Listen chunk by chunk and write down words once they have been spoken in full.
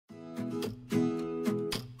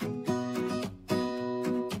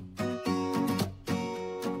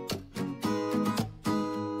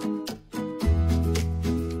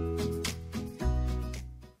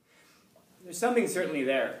something certainly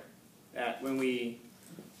there that when we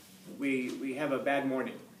have a bad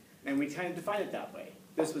morning, and we tend to define it that way.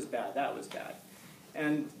 This was bad, that was bad.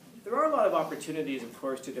 And there are a lot of opportunities, of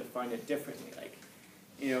course, to define it differently. Like,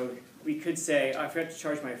 you know, we could say, oh, I forgot to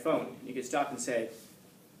charge my phone. You could stop and say,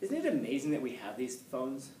 isn't it amazing that we have these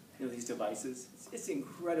phones, you know, these devices? It's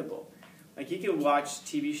incredible. Like, you can watch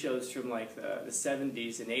TV shows from like the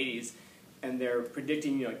 70s and 80s, and they're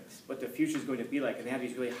predicting, you know, what the future is going to be like, and they have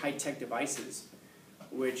these really high-tech devices,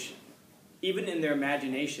 which, even in their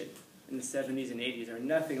imagination, in the 70s and 80s, are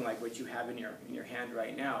nothing like what you have in your hand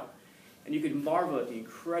right now. And you could marvel at the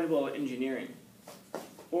incredible engineering.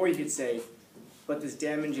 Or you could say, but this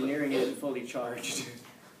damn engineering isn't fully charged.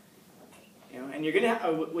 You know, and you're going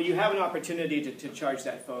to well, you have an opportunity to charge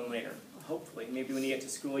that phone later. Hopefully. Maybe when you get to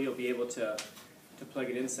school, you'll be able to plug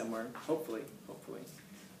it in somewhere. Hopefully.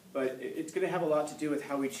 But it's going to have a lot to do with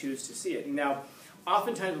how we choose to see it. Now,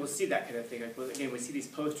 oftentimes we'll see that kind of thing. Like, again, we see these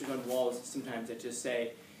posters on walls sometimes that just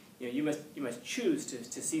say, you know, you must choose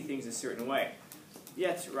to see things a certain way. Yeah,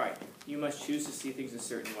 that's right. You must choose to see things a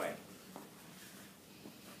certain way.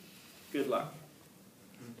 Good luck.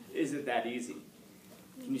 Is it that easy?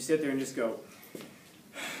 Can you sit there and just go,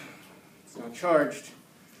 it's not charged.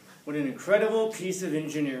 What an incredible piece of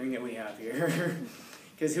engineering that we have here.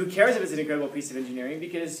 Because who cares if it's an incredible piece of engineering?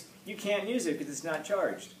 Because you can't use it because it's not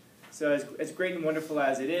charged. So as great and wonderful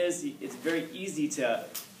as it is, it's very easy to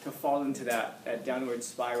fall into that downward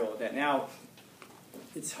spiral that now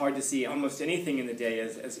it's hard to see almost anything in the day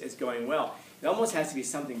as going well. It almost has to be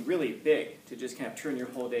something really big to just kind of turn your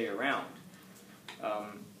whole day around.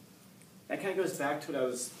 That kind of goes back to what I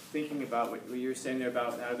was thinking about, what you were saying there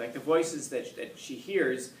about like the voices that she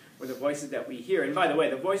hears, or the voices that we hear. And by the way,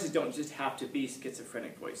 the voices don't just have to be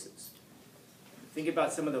schizophrenic voices. Think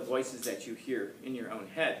about some of the voices that you hear in your own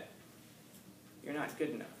head. You're not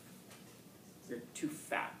good enough. You're too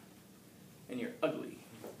fat, and you're ugly.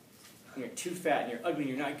 And you're too fat, and you're ugly, and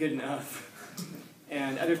you're not good enough.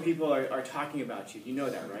 And other people are talking about you. You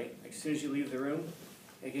know that, right? Like, as soon as you leave the room,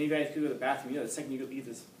 like, any guys go to the bathroom, you know the second you leave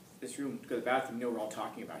this room to go to the bathroom, you know we're all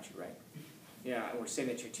talking about you, right? Yeah, and we're saying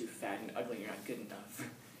that you're too fat and ugly, and you're not good enough.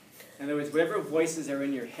 In other words, whatever voices are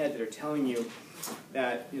in your head that are telling you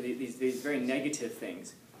that, you know, these very negative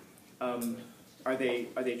things, are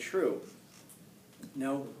they true?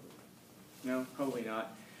 No, probably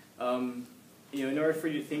not. You know, in order for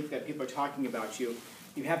you to think that people are talking about you,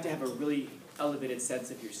 you have to have a really elevated sense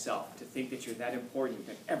of yourself, to think that you're that important,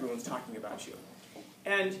 that everyone's talking about you.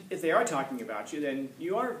 And if they are talking about you, then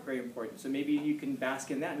you are very important. So maybe you can bask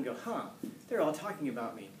in that and go, huh, they're all talking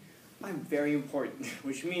about me. I'm very important,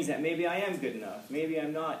 which means that maybe I am good enough. Maybe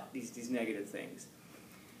I'm not these negative things.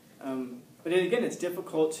 But again, it's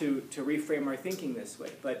difficult to reframe our thinking this way.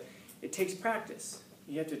 But it takes practice.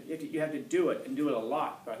 You have to do it, and do it a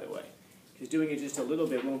lot, by the way. Because doing it just a little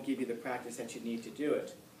bit won't give you the practice that you need to do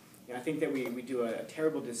it. And I think that we do a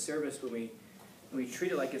terrible disservice when we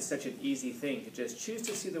treat it like it's such an easy thing to just choose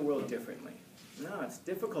to see the world differently. No, it's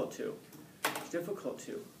difficult to. It's difficult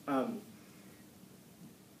to.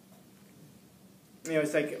 You know,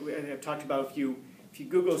 it's like I've talked about if you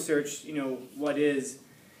Google search, you know, what is,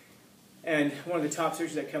 and one of the top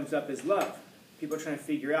searches that comes up is love. People are trying to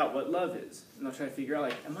figure out what love is. And they'll try to figure out,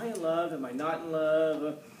 like, am I in love? Am I not in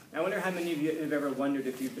love? I wonder how many of you have ever wondered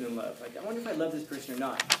if you've been in love. Like, I wonder if I love this person or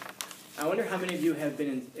not. I wonder how many of you have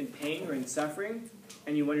been in pain or in suffering,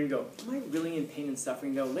 and you wonder and go, am I really in pain and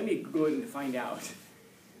suffering? No, let me Google it and find out.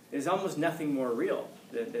 There's almost nothing more real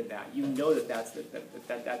than that. You know that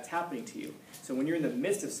that's happening to you. So when you're in the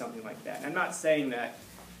midst of something like that, and I'm not saying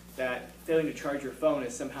that failing to charge your phone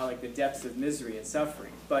is somehow like the depths of misery and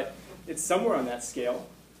suffering, but it's somewhere on that scale,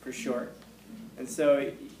 for sure. And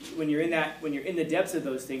so when you're in the depths of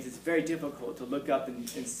those things, it's very difficult to look up and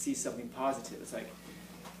see something positive. It's like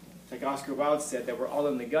Oscar Wilde said, that we're all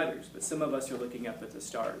in the gutters, but some of us are looking up at the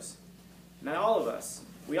stars. Not all of us.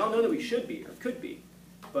 We all know that we should be, or could be,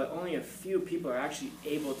 but only a few people are actually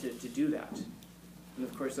able to do that. And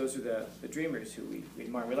of course, those are the dreamers who we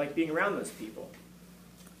admire. We like being around those people.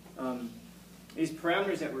 These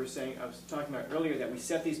parameters that I was talking about earlier, that we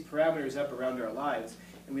set these parameters up around our lives,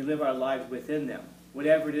 and we live our lives within them,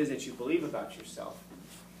 whatever it is that you believe about yourself.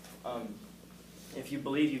 If you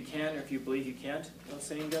believe you can, or if you believe you can't, the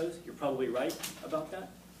saying goes, you're probably right about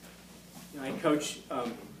that. You know, I coach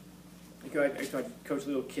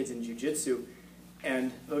little kids in jiu-jitsu,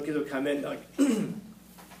 and little kids will come in like,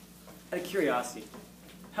 out of curiosity,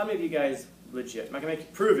 how many of you guys legit? I'm not going to make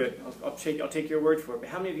you prove it. I'll take your word for it. But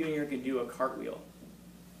how many of you in here can do a cartwheel?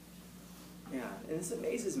 Yeah, and this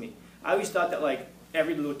amazes me. I always thought that, like,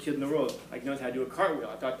 every little kid in the world like knows how to do a cartwheel.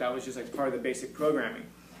 I thought that was just like part of the basic programming.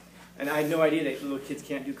 And I had no idea that little kids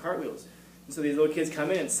can't do cartwheels. And so these little kids come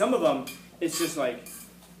in, and some of them, it's just like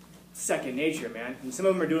second nature, man. And some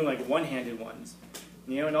of them are doing like one-handed ones.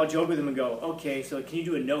 You know, and I'll joke with them and go, okay, so can you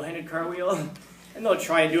do a no-handed cartwheel? And they'll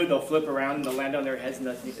try and do it, they'll flip around, and they'll land on their heads, and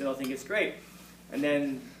they'll think it's great. And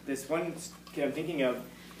then this one kid I'm thinking of,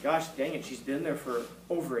 gosh, dang it, she's been there for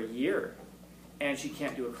over a year, and she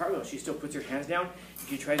can't do a cartwheel. She still puts her hands down, and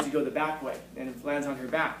she tries to go the back way, and it lands on her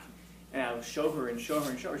back. And I'll show her and show her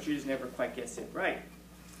and show her, she just never quite gets it right.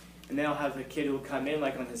 And then I'll have a kid who will come in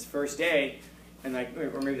like on his first day, and like,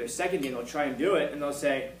 or maybe their second day, and they'll try and do it, and they'll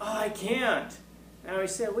say, oh, I can't. And I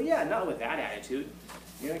always say, well, yeah, not with that attitude.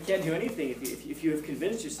 You know, you can't do anything if you have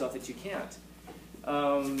convinced yourself that you can't.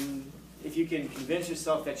 If you can convince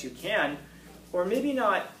yourself that you can, or maybe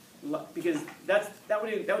not, because that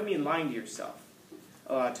would mean lying to yourself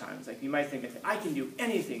a lot of times. Like you might think, I can do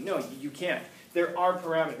anything. No, you can't. There are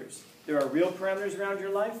parameters. There are real parameters around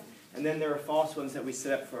your life, and then there are false ones that we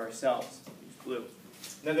set up for ourselves. Use blue.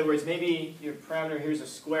 In other words, maybe your parameter here is a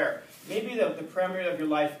square. Maybe the parameter of your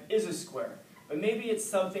life is a square, but maybe it's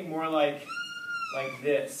something more like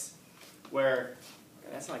this, where,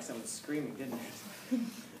 that sounded like someone screaming, didn't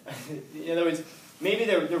it? In other words, maybe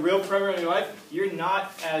the real parameter of your life, you're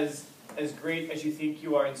not as great as you think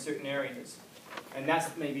you are in certain areas. And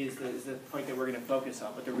that's maybe is the point that we're going to focus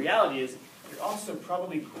on. But the reality is, you're also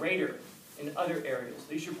probably greater in other areas.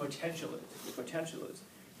 At least your potential is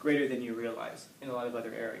greater than you realize in a lot of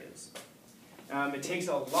other areas. It takes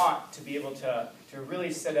a lot to be able to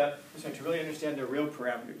really to really understand the real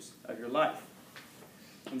parameters of your life.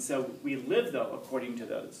 And so we live, though, according to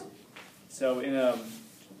those. So in a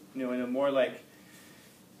more like,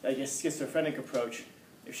 I guess, schizophrenic approach,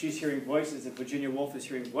 if she's hearing voices, if Virginia Woolf is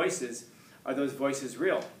hearing voices, are those voices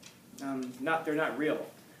real? They're not real,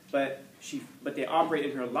 but they operate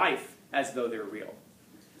in her life as though they're real.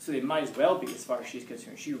 So they might as well be, as far as she's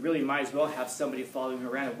concerned. She really might as well have somebody following her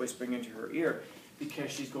around and whispering into her ear,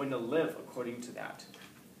 because she's going to live according to that.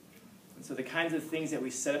 And so the kinds of things that we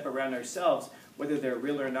set up around ourselves, whether they're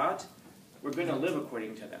real or not, we're going to live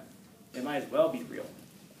according to them. They might as well be real.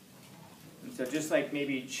 And so just like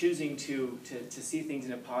maybe choosing to see things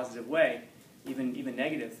in a positive way, even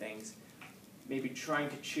negative things, maybe trying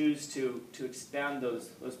to choose to expand those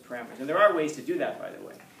parameters. And there are ways to do that, by the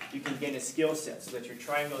way. You can gain a skill set so that your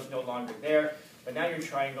triangle is no longer there, but now your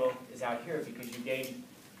triangle is out here because you gained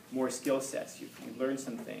more skill sets. You've learned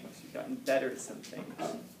some things. You've gotten better at some things.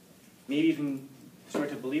 Maybe even start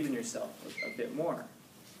to believe in yourself a bit more.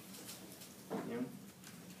 You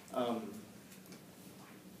know?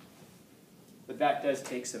 But that does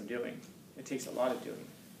take some doing. It takes a lot of doing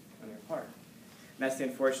on your part. And that's the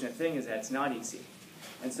unfortunate thing, is that it's not easy.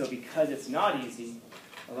 And so because it's not easy,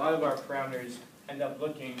 a lot of our parameters end up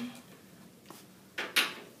looking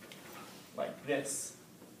like this.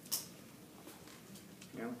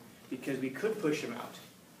 You know? Because we could push them out,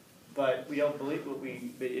 but we don't believe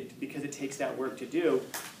because it takes that work to do.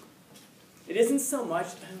 It isn't so much,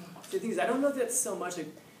 the thing is, I don't know that it's so much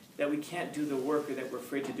that we can't do the work or that we're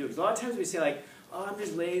afraid to do. Because a lot of times we say like, oh, I'm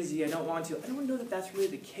just lazy, I don't want to. I don't know that that's really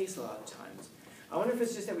the case a lot of times. I wonder if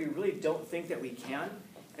it's just that we really don't think that we can,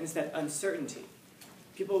 and it's that uncertainty.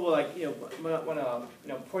 People will want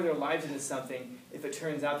to pour their lives into something if it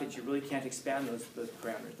turns out that you really can't expand those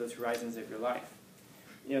parameters, those horizons of your life.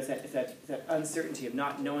 You know, it's that uncertainty of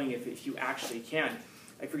not knowing if you actually can.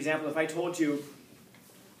 Like for example, if I told you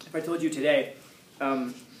today,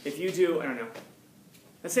 if you do, I don't know,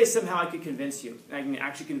 let's say somehow I could convince you, and I can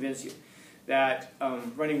actually convince you, that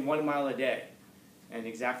running 1 mile a day, and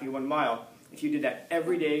exactly 1 mile, if you did that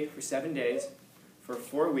every day for 7 days, for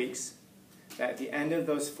 4 weeks, that at the end of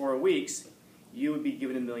those 4 weeks, you would be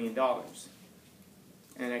given $1 million.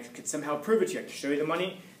 And I could somehow prove it to you. I could show you the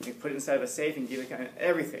money, and I could put it inside of a safe and give you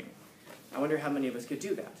everything. I wonder how many of us could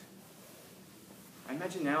do that. I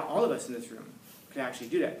imagine now all of us in this room could actually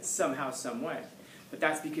do that somehow, some way. But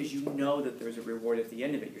that's because you know that there's a reward at the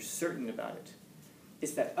end of it. You're certain about it.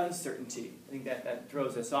 It's that uncertainty, I think, that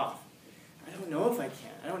throws us off. I don't know if I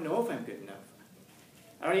can. I don't know if I'm good enough.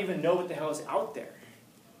 I don't even know what the hell is out there.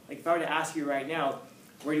 Like if I were to ask you right now,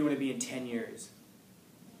 where do you want to be in 10 years?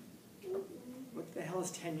 What the hell is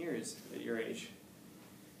 10 years at your age?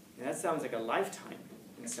 And that sounds like a lifetime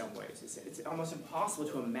in some ways. It's almost impossible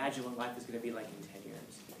to imagine what life is going to be like in 10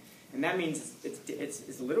 years. And that means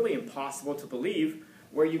it's literally impossible to believe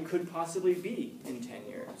where you could possibly be in 10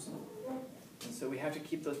 years. And so we have to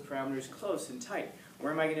keep those parameters close and tight.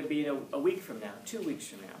 Where am I going to be in a week from now, 2 weeks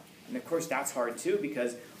from now? And of course that's hard too,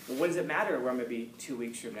 because well, what does it matter where I'm going to be 2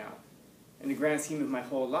 weeks from now? in the grand scheme of my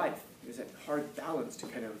whole life, there's that hard balance to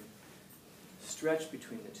kind of stretch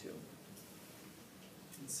between the two.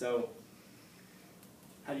 And so,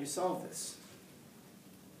 how do you solve this?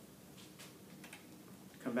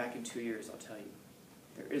 Come back in 2 years, I'll tell you.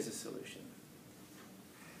 There is a solution.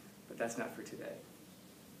 But that's not for today.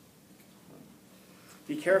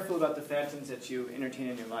 Be careful about the phantoms that you entertain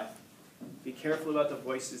in your life. Be careful about the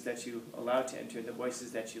voices that you allow to enter, the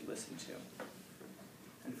voices that you listen to.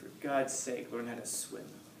 And for God's sake, learn how to swim.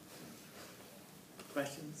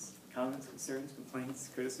 Questions, comments, concerns, complaints,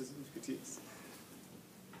 criticisms, critiques?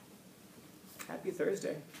 Happy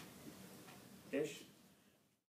Thursday-ish.